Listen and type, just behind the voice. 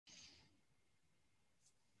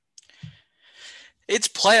It's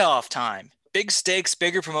playoff time. Big stakes,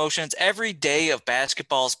 bigger promotions. Every day of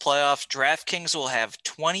basketball's playoffs, DraftKings will have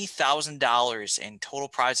 $20,000 in total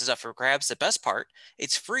prizes up for grabs. The best part,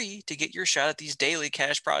 it's free to get your shot at these daily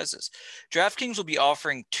cash prizes. DraftKings will be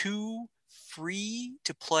offering 2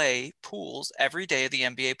 free-to-play pools every day of the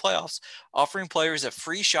NBA playoffs, offering players a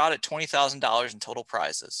free shot at $20,000 in total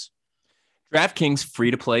prizes. DraftKings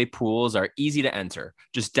free-to-play pools are easy to enter.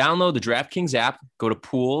 Just download the DraftKings app, go to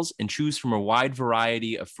pools, and choose from a wide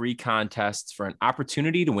variety of free contests for an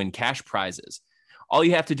opportunity to win cash prizes. All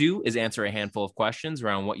you have to do is answer a handful of questions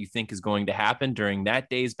around what you think is going to happen during that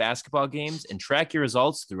day's basketball games and track your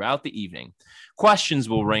results throughout the evening. Questions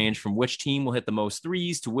will range from which team will hit the most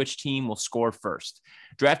threes to which team will score first.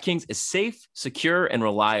 DraftKings is safe, secure, and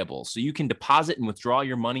reliable, so you can deposit and withdraw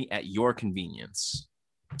your money at your convenience.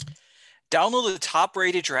 Download the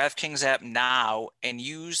top-rated DraftKings app now and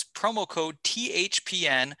use promo code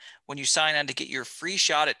THPN when you sign on to get your free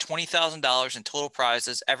shot at $20,000 in total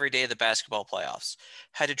prizes every day of the basketball playoffs.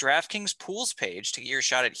 Head to DraftKings Pools page to get your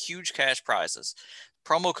shot at huge cash prizes.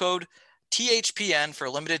 Promo code THPN for a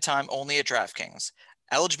limited time only at DraftKings.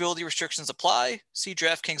 Eligibility restrictions apply. See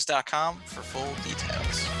DraftKings.com for full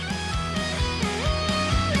details.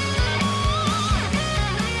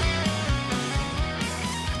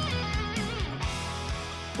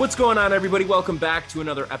 What's going on, everybody? Welcome back to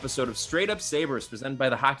another episode of Straight Up Sabres, presented by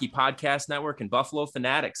the Hockey Podcast Network and Buffalo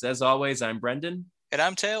Fanatics. As always, I'm Brendan. And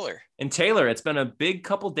I'm Taylor. And Taylor, it's been a big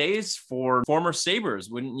couple days for former Sabres,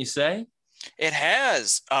 wouldn't you say? It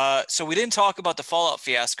has. So we didn't talk about the Fallout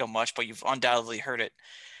fiasco much, but you've undoubtedly heard it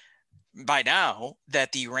by now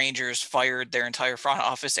that the Rangers fired their entire front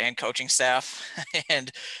office and coaching staff.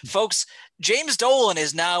 And folks, James Dolan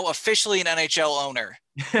is now officially an NHL owner.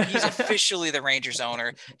 He's officially the Rangers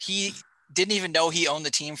owner. He didn't even know he owned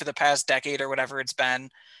the team for the past decade or whatever it's been.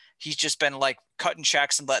 He's just been like cutting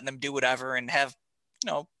checks and letting them do whatever and have,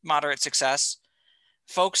 moderate success.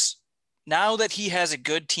 Folks, now that he has a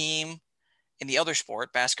good team in the other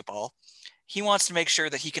sport, basketball, he wants to make sure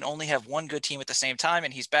that he can only have one good team at the same time,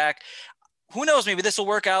 and he's back. Who knows, maybe this will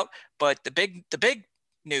work out, but the big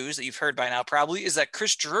news that you've heard by now probably is that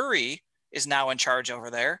Chris Drury is now in charge over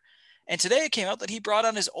there. And today it came out that he brought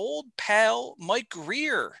on his old pal, Mike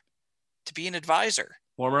Grier, to be an advisor.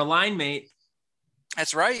 Former line mate.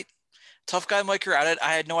 That's right. Tough guy, Mike Grier.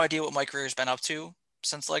 I had no idea what Mike Grier's been up to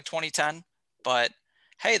since like 2010. But,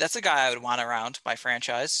 hey, that's a guy I would want around my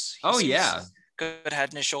franchise. Yeah. Good head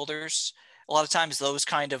and his shoulders. A lot of times those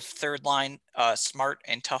kind of third line, smart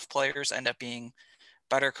and tough players end up being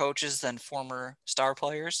better coaches than former star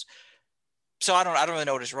players. So I don't really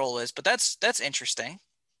know what his role is, but that's interesting.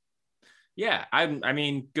 Yeah, I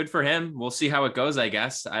mean, good for him. We'll see how it goes, I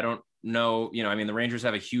guess. I don't know. The Rangers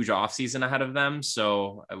have a huge offseason ahead of them.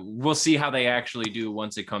 So we'll see how they actually do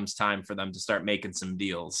once it comes time for them to start making some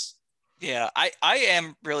deals. Yeah, I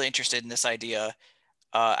am really interested in this idea.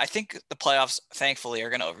 I think the playoffs, thankfully, are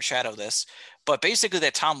going to overshadow this. But basically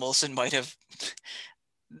that Tom Wilson might have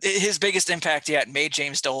his biggest impact yet made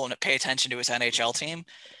James Dolan pay attention to his NHL team.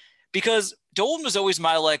 Because Dolan was always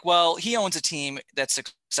he owns a team that's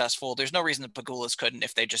successful. There's no reason that Pagulas couldn't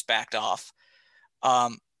if they just backed off.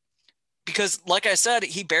 Because, like I said,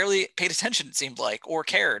 he barely paid attention, it seemed like, or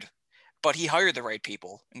cared. But he hired the right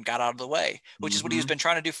people and got out of the way, which is what he's been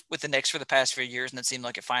trying to do with the Knicks for the past few years, and it seemed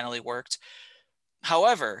like it finally worked.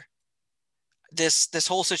 However, this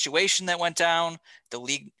whole situation that went down, the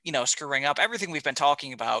league, screwing up, everything we've been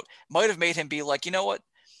talking about might have made him be like, you know what,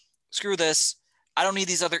 screw this. I don't need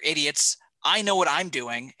these other idiots. I know what I'm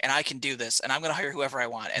doing and I can do this and I'm going to hire whoever I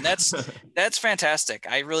want. And that's fantastic.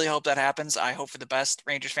 I really hope that happens. I hope for the best.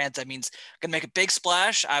 Rangers fans, that means I'm going to make a big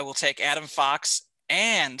splash. I will take Adam Fox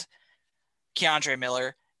and Keandre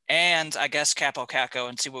Miller and I guess Capo Caco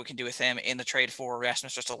and see what we can do with him in the trade for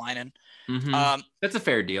Rasmus Ristolainen. That's a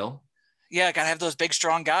fair deal. Yeah, got to have those big,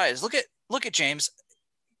 strong guys. Look at James.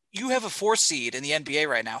 You have a 4 seed in the NBA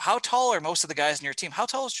right now. How tall are most of the guys in your team? How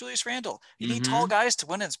tall is Julius Randle? You need tall guys to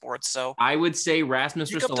win in sports. So I would say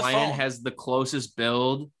Rasmus Ristolainen has the closest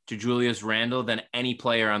build to Julius Randle than any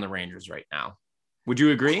player on the Rangers right now. Would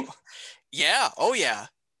you agree? Yeah. Oh, yeah.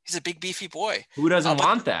 He's a big, beefy boy. Who doesn't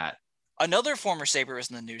want that? Another former Sabre is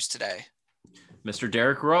in the news today. Mr.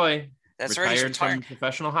 Derek Roy. That's right. He's retired from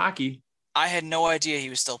professional hockey. I had no idea he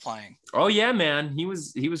was still playing. Oh yeah, man. He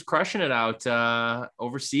was crushing it out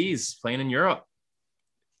overseas, playing in Europe.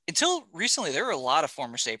 Until recently, there were a lot of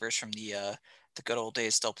former Sabres from the good old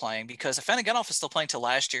days still playing because Afinogenov is still playing till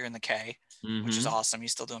last year in the K, which is awesome.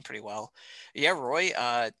 He's still doing pretty well. Yeah, Roy,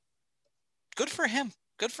 good for him.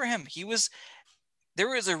 Good for him. There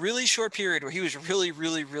was a really short period where he was really,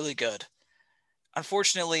 really, really good.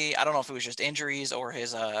 unfortunately, I don't know if it was just injuries or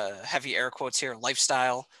his heavy air quotes here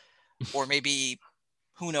lifestyle, or maybe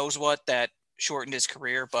who knows what that shortened his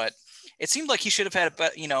career. But it seemed like he should have had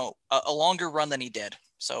a longer run than he did.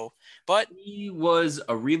 So, but He was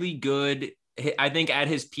a really good. I think at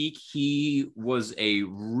his peak, he was a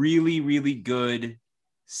really, really good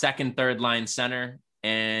second, third line center.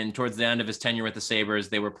 And towards the end of his tenure with the Sabres,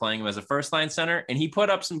 they were playing him as a first line center, and he put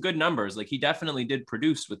up some good numbers. Like he definitely did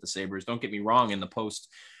produce with the Sabres. Don't get me wrong in the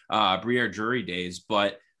post Briere Drury days,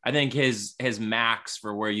 but I think his max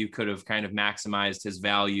for where you could have kind of maximized his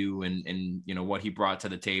value and what he brought to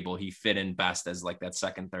the table, he fit in best as like that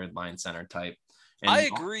second, third line center type. And, I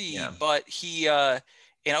agree, yeah. but he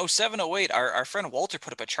in 07, 08, our friend Walter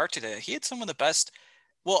put up a chart today. He had some of the best,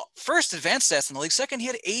 first advanced stats in the league. Second, he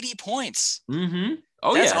had 80 points. Mm-hmm.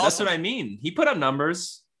 Oh, That's yeah, awesome. that's what I mean. He put up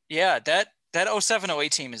numbers. Yeah, that 07,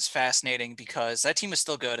 08 team is fascinating because that team is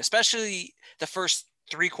still good, especially the first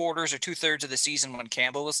 3/4 or 2/3 of the season when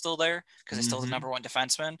Campbell was still there because he's still the number one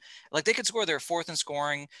defenseman. Like they could score their fourth in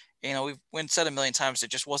scoring. We've said a million times it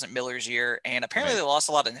just wasn't Miller's year, and apparently they lost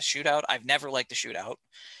a lot in the shootout. I've never liked the shootout,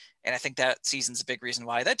 and I think that season's a big reason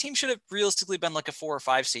why. That team should have realistically been like a 4 or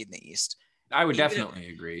 5 seed in the East. I would definitely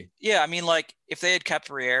agree. Yeah, I mean, like if they had kept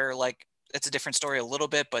Briere, like it's a different story a little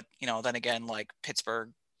bit, but then again, like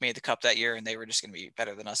Pittsburgh made the cup that year and they were just going to be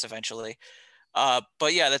better than us eventually.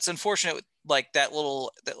 But yeah, that's unfortunate. Like that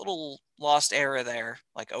little lost era there,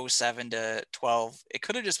 like 07 to 12, it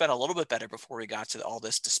could have just been a little bit better before we got to all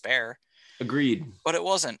this despair. Agreed. But it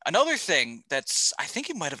wasn't. Another thing I think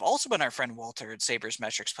it might have also been our friend Walter at Sabres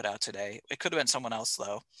Metrics put out today. It could have been someone else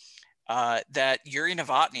though. That Yuri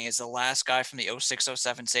Novotny is the last guy from the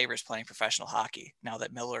 06-07 Sabres playing professional hockey now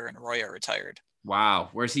that Miller and Roy are retired. Wow.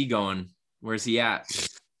 Where's he going? Where's he at?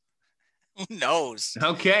 Who knows?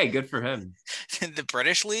 Okay, good for him. The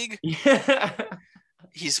British League? Yeah.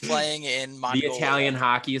 He's playing in Mongolia. The Italian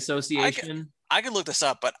Hockey Association. I could look this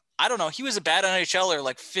up, but I don't know. He was a bad NHLer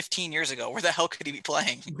like 15 years ago. Where the hell could he be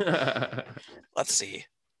playing? Let's see.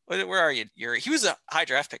 Where are you, Yuri? He was a high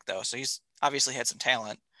draft pick, though, so he's obviously had some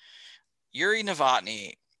talent. Yuri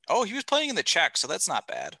Novotny. Oh, he was playing in the Czech, so that's not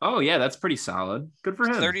bad. Oh, yeah, that's pretty solid. Good for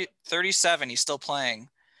him. 37, he's still playing.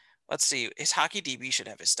 Let's see. His hockey DB should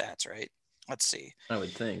have his stats, right? Let's see. I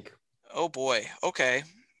would think. Oh, boy. Okay.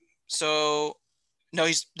 So, no,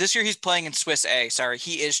 this year he's playing in Swiss A. Sorry,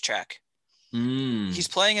 he is Czech. He's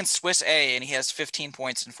playing in Swiss A, and he has 15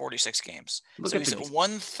 points in 46 games. So he's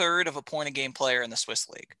 1/3 of a point a game player in the Swiss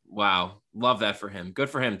league. Wow. Love that for him. Good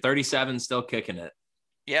for him. 37, still kicking it.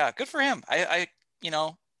 Yeah, good for him. I'd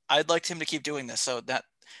like him to keep doing this so that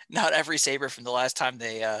not every Sabre from the last time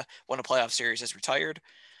they won a playoff series is retired.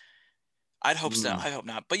 I'd hope so. I hope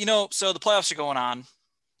not. But, so the playoffs are going on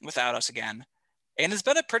without us again. And it's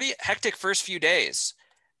been a pretty hectic first few days.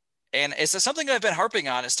 And it's something I've been harping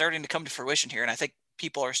on is starting to come to fruition here. And I think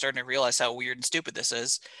people are starting to realize how weird and stupid this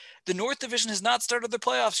is. The North Division has not started their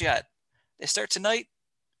playoffs yet. They start tonight.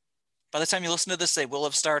 By the time you listen to this, they will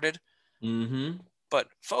have started. Mm-hmm. But,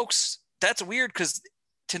 folks, that's weird because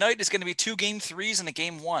tonight is going to be 2 Game 3s and a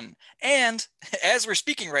Game 1. And as we're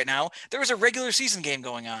speaking right now, there was a regular season game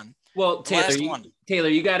going on. Well, Taylor,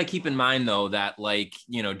 you got to keep in mind, though, that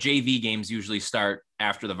JV games usually start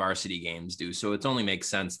after the varsity games do. So it only makes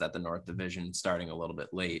sense that the North Division is starting a little bit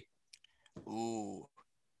late. Ooh.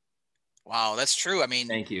 Wow, that's true. I mean,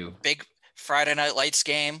 thank you. Big Friday Night Lights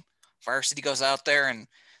game. Varsity goes out there and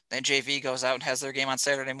then JV goes out and has their game on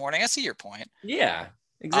Saturday morning. I see your point. Yeah,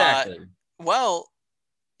 exactly. Well,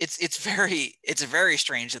 it's very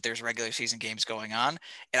strange that there's regular season games going on.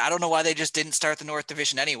 And I don't know why they just didn't start the North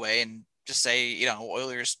Division anyway and just say,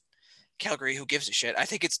 Oilers, Calgary, who gives a shit? I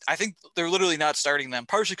think they're literally not starting them,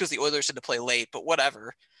 partially because the Oilers had to play late, but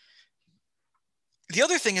whatever. The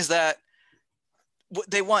other thing is that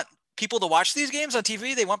they want people to watch these games on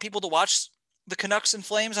TV. They want people to watch the Canucks and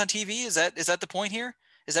Flames on TV. Is that the point here?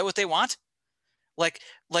 Is that what they want? Like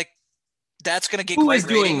that's going to get who is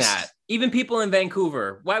doing that? Even people in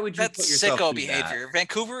Vancouver. Why would you put yourself sicko through behavior? That?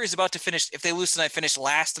 Vancouver is about to finish. If they lose tonight, finish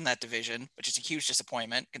last in that division, which is a huge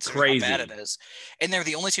disappointment considering how bad it is. And they're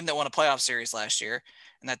the only team that won a playoff series last year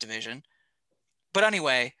in that division. But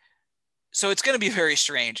anyway, so it's going to be very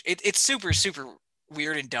strange. It's super, super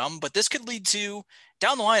weird and dumb. But this could lead to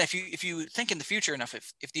down the line if you think in the future enough,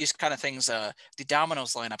 if these kind of things, the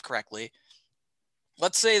dominoes line up correctly.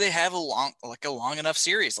 Let's say they have a long enough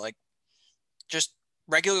series, like just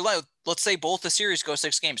regular life. Let's say both the series go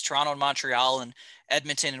 6 games. Toronto and Montreal and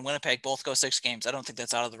Edmonton and Winnipeg both go 6 games. I don't think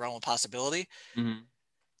that's out of the realm of possibility. Mm-hmm.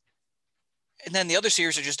 And then the other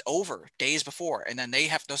series are just over days before. And then they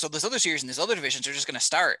have to, so this other series and these other divisions are just going to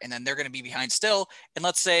start. And then they're going to be behind still. And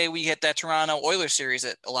let's say we get that Toronto Oilers series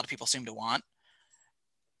that a lot of people seem to want.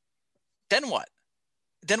 Then what?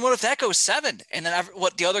 Then what if that goes 7? And then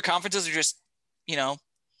what the other conferences are just, you know,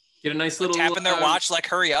 get a nice little tapping their watch, like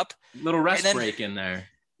hurry up. Little rest break in there.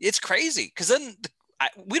 It's crazy because then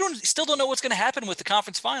we still don't know what's going to happen with the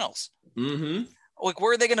conference finals. Mm-hmm. Like,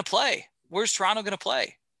 where are they going to play? Where's Toronto going to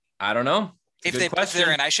play? I don't know. If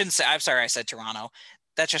they're in, I shouldn't say. I'm sorry, I said Toronto.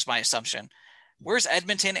 That's just my assumption. Where's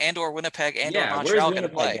Edmonton or Winnipeg or Montreal going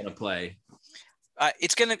to play?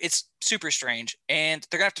 It's super strange, and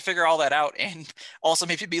they're gonna have to figure all that out, and also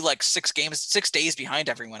maybe be like 6 days behind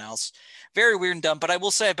everyone else. Very weird and dumb, but I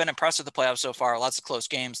will say I've been impressed with the playoffs so far. Lots of close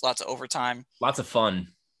games, lots of overtime, lots of fun.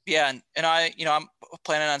 Yeah, and I'm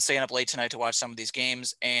planning on staying up late tonight to watch some of these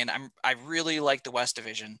games, and I really like the West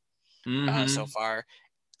Division so far.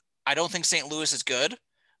 I don't think St. Louis is good,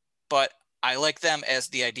 but I like them as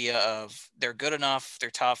the idea of they're good enough,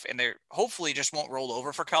 they're tough, and they're hopefully just won't roll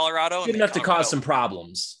over for Colorado. Good enough to cause some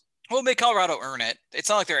problems. We'll make Colorado earn it. It's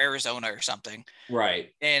not like they're Arizona or something. Right.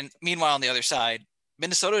 And meanwhile, on the other side,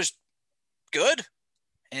 Minnesota's good,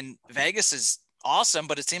 and Vegas is awesome,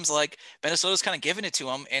 but it seems like Minnesota's kind of giving it to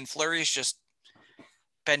them, and Fleury's just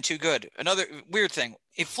been too good. Another weird thing.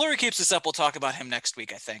 If Fleury keeps this up, we'll talk about him next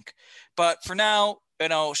week, I think. But for now,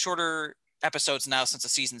 shorter episodes now since the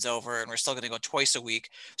season's over, and we're still going to go twice a week.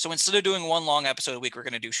 So instead of doing one long episode a week, we're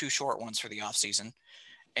going to do 2 short ones for the off season.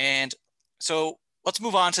 And so let's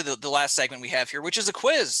move on to the last segment we have here, which is a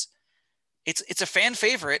quiz. It's a fan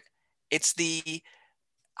favorite. It's the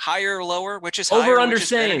higher or lower, which is over higher, under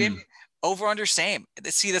same. Over under same.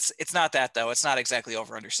 See, it's not that though. It's not exactly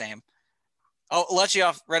over under same. I'll let you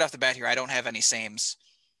off right off the bat here. I don't have any sames.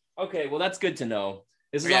 Okay, well that's good to know.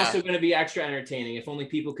 This is also going to be extra entertaining if only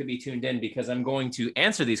people could be tuned in, because I'm going to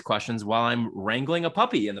answer these questions while I'm wrangling a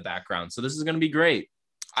puppy in the background. So this is going to be great.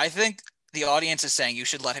 I think the audience is saying you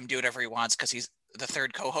should let him do whatever he wants because he's the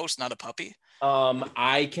third co-host, not a puppy.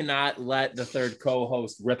 I cannot let the third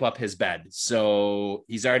co-host rip up his bed. So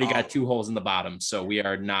he's already got 2 holes in the bottom. So we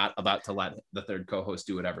are not about to let the third co-host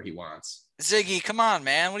do whatever he wants. Ziggy, come on,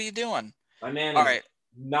 man. What are you doing? My man is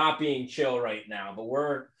not being chill right now, but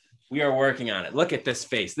we are working on it. Look at this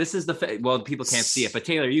face. This is the face. Well, people can't see it, but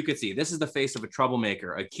Taylor, you could see. This is the face of a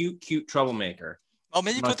troublemaker, a cute troublemaker. Oh,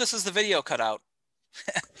 maybe put this as the video cutout.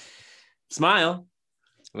 Smile.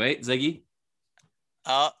 Wait, Ziggy.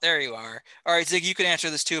 Oh, there you are. All right, Ziggy, you can answer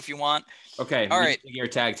this too if you want. Okay. All right. You're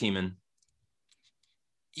tag teaming.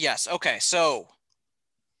 Yes. Okay. So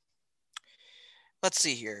let's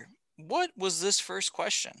see here. What was this first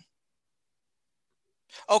question?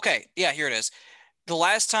 Okay. Yeah, here it is. The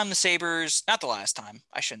last time the Sabres, not the last time,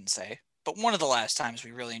 I shouldn't say, but one of the last times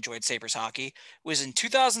we really enjoyed Sabres hockey was in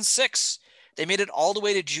 2006. They made it all the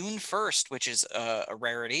way to June 1st, which is a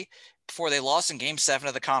rarity, before they lost in Game 7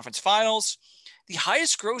 of the conference finals. The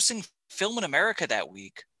highest grossing film in America that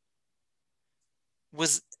week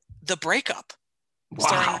was The Breakup,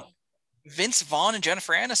 starring Vince Vaughn and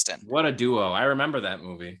Jennifer Aniston. What a duo. I remember that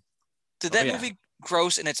movie. Did that movie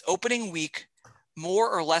gross in its opening week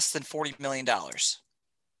more or less than $40 million?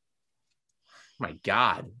 My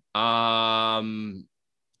God.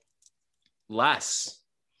 Less.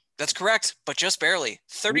 That's correct, but just barely.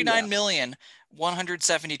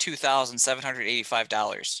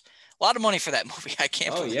 $39,172,785. A lot of money for that movie. I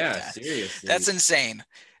can't believe that. Seriously. That's insane.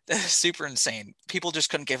 That's super insane. People just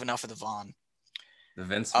couldn't give enough of the Vaughn. The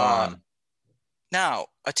Vince Vaughn. Now,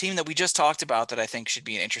 a team that we just talked about that I think should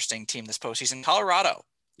be an interesting team this postseason, Colorado.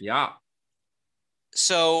 Yeah.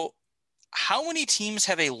 So how many teams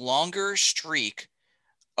have a longer streak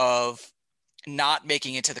of not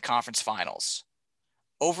making it to the conference finals?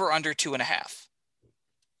 Over, under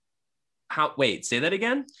 2.5. Wait, say that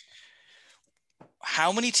again?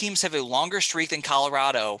 How many teams have a longer streak than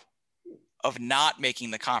Colorado of not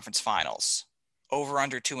making the conference finals? Over,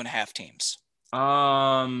 under 2.5 teams.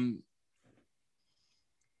 A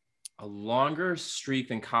longer streak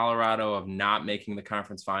than Colorado of not making the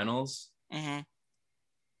conference finals? Mm-hmm.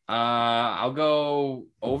 I'll go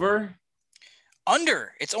over.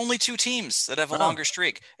 Under. It's only 2 teams that have a longer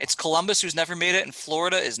streak. It's Columbus, who's never made it, and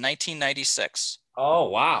Florida is 1996. Oh,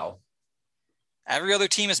 wow. Every other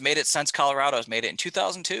team has made it since Colorado has made it in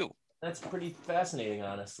 2002. That's pretty fascinating,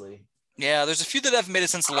 honestly. Yeah, there's a few that haven't made it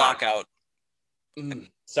since the lockout.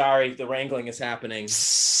 Sorry, the wrangling is happening.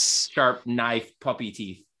 Sharp knife, puppy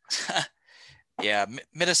teeth. Yeah,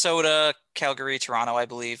 Minnesota, Calgary, Toronto, I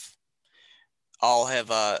believe, all have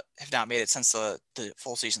not made it since the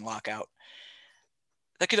full season lockout.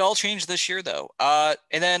 That could all change this year, though. And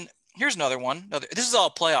then Here's another one. This is all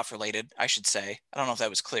playoff related, I should say. I don't know if that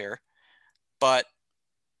was clear. But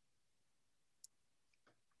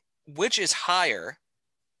which is higher,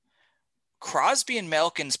 Crosby and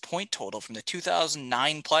Malkin's point total from the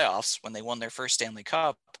 2009 playoffs when they won their first Stanley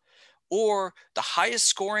Cup, or the highest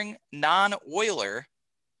scoring non-Oiler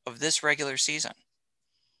of this regular season?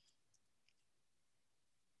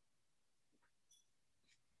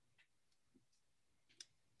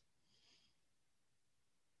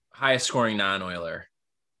 Highest scoring non-Oiler.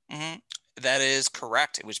 Mm-hmm. That is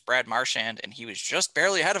correct. It was Brad Marchand, and he was just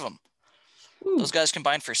barely ahead of him. Ooh. Those guys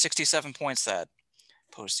combined for 67 points that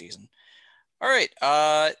postseason. All right.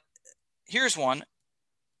 Here's one.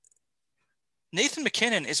 Nathan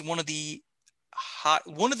MacKinnon is one of the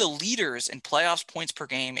leaders in playoffs points per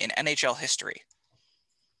game in NHL history.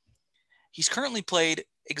 He's currently played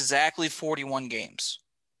exactly 41 games.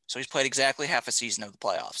 So he's played exactly half a season of the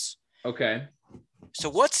playoffs. Okay. So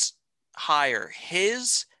what's higher,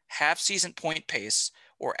 his half-season point pace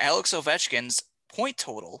or Alex Ovechkin's point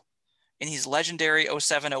total in his legendary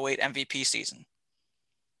 07-08 MVP season?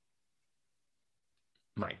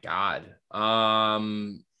 My God.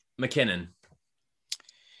 MacKinnon.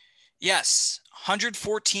 Yes.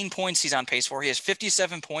 114 points he's on pace for. He has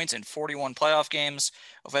 57 points in 41 playoff games.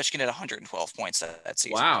 Ovechkin had 112 points that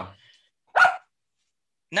season. Wow.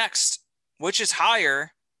 Next, which is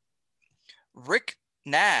higher, Rick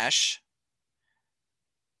Nash,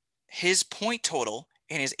 his point total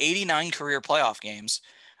in his 89 career playoff games,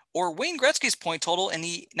 or Wayne Gretzky's point total in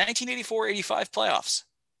the 1984-85 playoffs?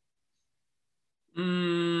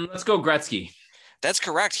 Let's go Gretzky. That's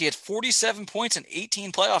correct. He had 47 points in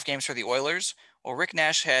 18 playoff games for the Oilers, while Rick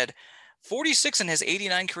Nash had 46 in his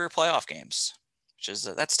 89 career playoff games, which is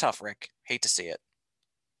that's tough, Rick. Hate to see it.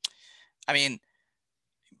 I mean,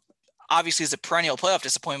 obviously it's a perennial playoff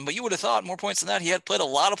disappointment, but you would have thought more points than that. He had played a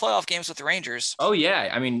lot of playoff games with the Rangers. Oh yeah.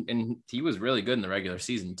 I mean, and he was really good in the regular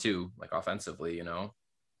season too, like offensively, you know?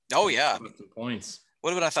 Oh yeah. Some points.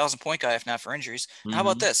 Would have been a 1,000-point guy if not for injuries. Mm-hmm. How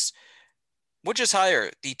about this? Which is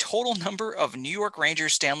higher, the total number of New York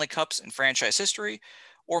Rangers Stanley Cups in franchise history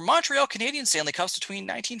or Montreal Canadiens Stanley Cups between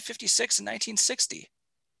 1956 and 1960?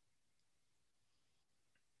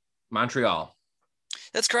 Montreal.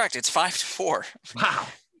 That's correct. It's 5-4. Wow.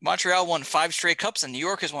 Montreal won 5 straight cups, and New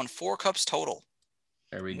York has won 4 cups total.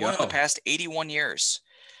 There we go. One in the past 81 years.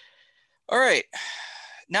 All right.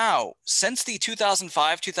 Now, since the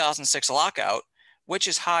 2005-2006 lockout, which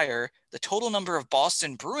is higher, the total number of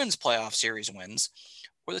Boston Bruins playoff series wins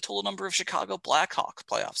or the total number of Chicago Blackhawks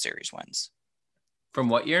playoff series wins? From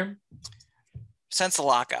what year? Since the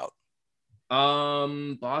lockout.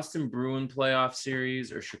 Boston Bruin playoff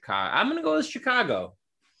series or Chicago? I'm going to go with Chicago.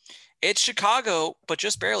 It's Chicago, but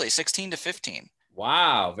just barely, 16-15.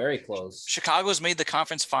 Wow, very close. Chicago's made the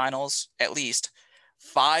conference finals at least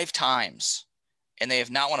 5 times. And they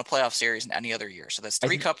have not won a playoff series in any other year. So that's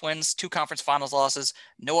 3 cup wins, 2 conference finals losses,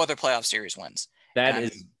 no other playoff series wins. That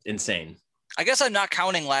is insane. I guess I'm not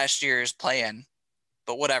counting last year's play-in,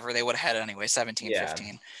 but whatever. They would have had it anyway,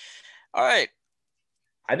 17-15. All right.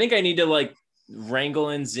 I think I need to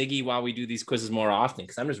wrangle in Ziggy while we do these quizzes more often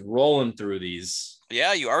because I'm just rolling through these.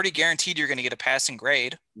 Yeah, you already guaranteed you're going to get a passing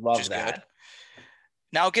grade. Love which is that.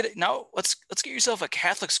 Good. Now let's get yourself a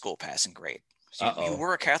Catholic school passing grade. So you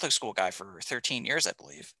were a Catholic school guy for 13 years, I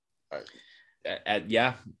believe.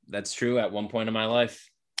 Yeah, that's true at one point in my life.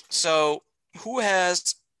 So who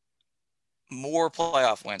has more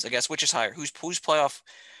playoff wins? I guess which is higher? Whose playoff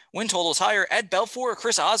win total is higher? Ed Belfour or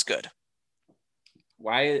Chris Osgood?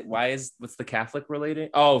 What's the Catholic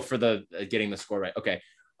related? Oh, for the getting the score right. Okay.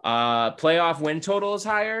 Playoff win total is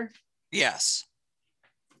higher? Yes.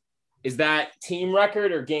 Is that team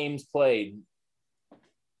record or games played?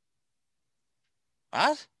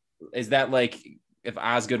 What? Is that if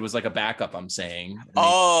Osgood was a backup, I'm saying?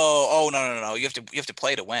 No. You have to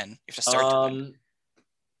play to win. You have to start to win.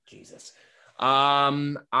 Jesus.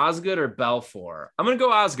 Osgood or Belfour? I'm going to go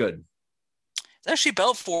Osgood. It's actually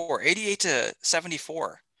Belfour,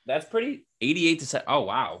 88-74. That's pretty 88-7. Oh,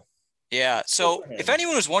 wow. Yeah. So if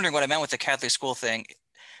anyone was wondering what I meant with the Catholic school thing,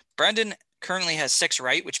 Brendan currently has 6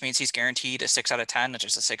 right, which means he's guaranteed a 6 out of 10, which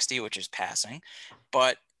is a 60, which is passing.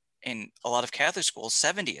 But in a lot of Catholic schools,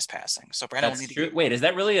 70 is passing. So Brandon will need to Wait, is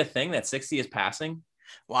that really a thing that 60 is passing?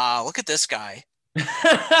 Wow, look at this guy.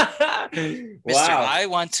 Wow. Mister, I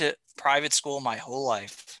went to private school my whole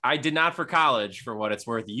life. I did not for college, for what it's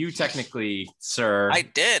worth. You technically, sir. I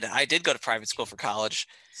did go to private school for college.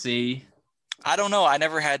 See? I don't know. I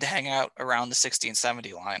never had to hang out around the 60 and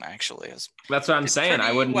 70 line, actually. That's what I'm saying.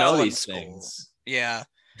 I wouldn't know these things. Yeah.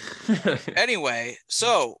 Anyway,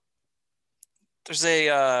 so there's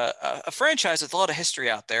a franchise with a lot of history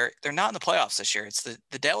out there. They're not in the playoffs this year. It's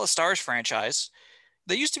the Dallas Stars franchise.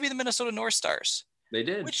 They used to be the Minnesota North Stars. They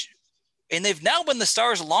did. And they've now been the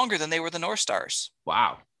Stars longer than they were the North Stars.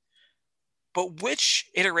 Wow. But which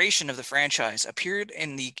iteration of the franchise appeared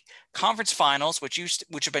in the conference finals, which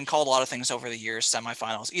have been called a lot of things over the years,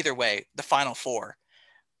 semifinals, either way, the Final Four?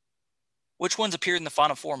 Which ones appeared in the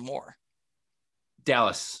Final Four more?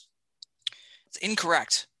 Dallas. It's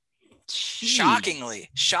incorrect. Jeez.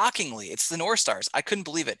 Shockingly, it's the North Stars. I couldn't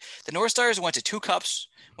believe it. The North Stars went to 2 cups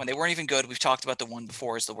when they weren't even good. We've talked about the one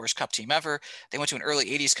before as the worst cup team ever. They went to an early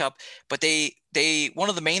 80s cup, but they one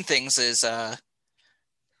of the main things is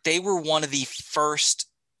they were one of the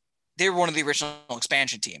original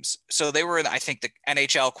expansion teams. So they were in, I think, the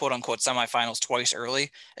NHL quote unquote semifinals twice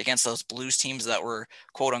early against those Blues teams that were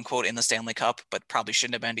quote unquote in the Stanley Cup, but probably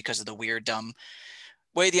shouldn't have been because of the weird, dumb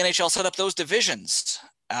way the NHL set up those divisions.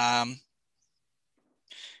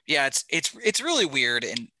 Yeah, it's really weird,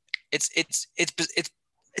 and it's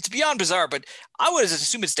beyond bizarre. But I would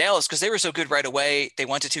assume it's Dallas because they were so good right away. They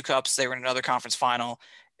went to 2 cups. They were in another conference final,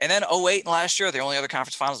 and then 2008 and last year, their only other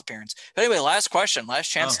conference finals appearance. But anyway, last question, last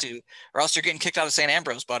chance or else you're getting kicked out of St.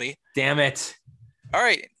 Ambrose, buddy. Damn it! All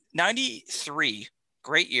right, 93,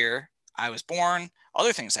 great year. I was born.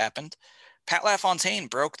 Other things happened. Pat LaFontaine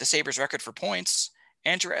broke the Sabres record for points,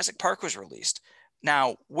 and Jurassic Park was released.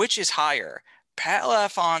 Now, which is higher, Pat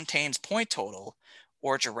LaFontaine's point total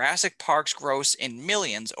or Jurassic Park's gross in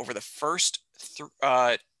millions over the first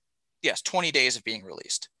 20 days of being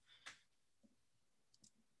released?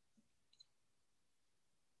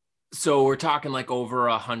 So we're talking like over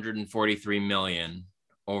 143 million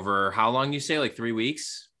over how long you say, like 3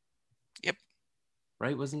 weeks? Yep.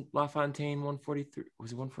 Right? Wasn't LaFontaine 143?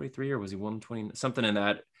 Was he 143 or was he 120? Something in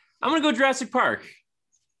that. I'm going to go Jurassic Park.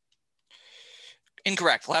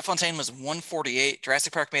 Incorrect. LaFontaine was 148.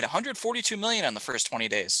 Jurassic Park made 142 million on the first 20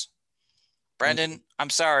 days. Brendan,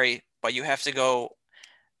 I'm sorry, but you have to go.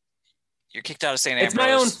 You're kicked out of St. Ambrose. It's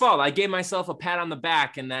my own fault. I gave myself a pat on the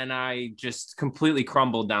back, and then I just completely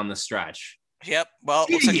crumbled down the stretch. Yep. Well,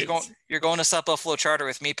 looks like you're going to South Buffalo Charter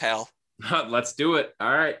with me, pal. Let's do it.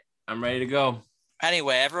 All right. I'm ready to go.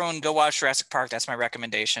 Anyway, everyone go watch Jurassic Park. That's my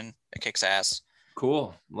recommendation. It kicks ass.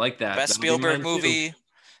 Cool. Like that. Best Spielberg movie.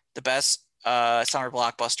 The best summer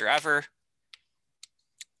blockbuster ever.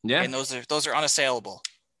 Yeah. And those are unassailable.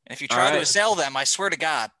 And if you try to assail them, I swear to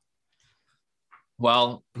God.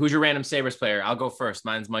 Well, who's your random Sabres player? I'll go first.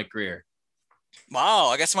 Mine's Mike Greer. Wow,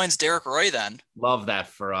 I guess mine's Derek Roy then. Love that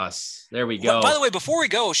for us. There we go. By the way, before we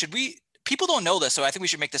go, people don't know this, so I think we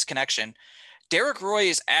should make this connection. Derek Roy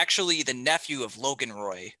is actually the nephew of Logan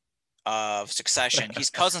Roy of Succession.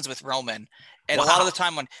 He's cousins with Roman. And a lot of the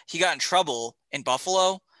time when he got in trouble in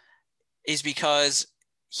Buffalo is because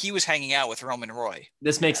he was hanging out with Roman Roy.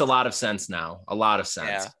 This makes a lot of sense now. A lot of sense.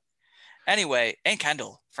 Yeah. Anyway, and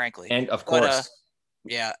Kendall, frankly. And of course.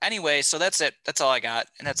 Yeah. Anyway, so that's it. That's all I got.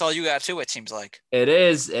 And that's all you got too, it seems like. It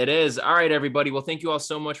is. All right, everybody. Well, thank you all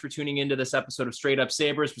so much for tuning into this episode of Straight Up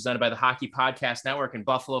Sabres presented by the Hockey Podcast Network and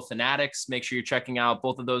Buffalo Fanatics. Make sure you're checking out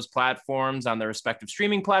both of those platforms on their respective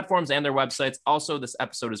streaming platforms and their websites. Also, this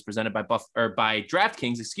episode is presented by by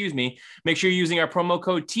DraftKings, Make sure you're using our promo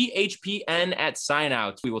code THPN at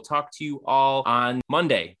sign-out. We will talk to you all on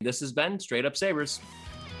Monday. This has been Straight Up Sabres.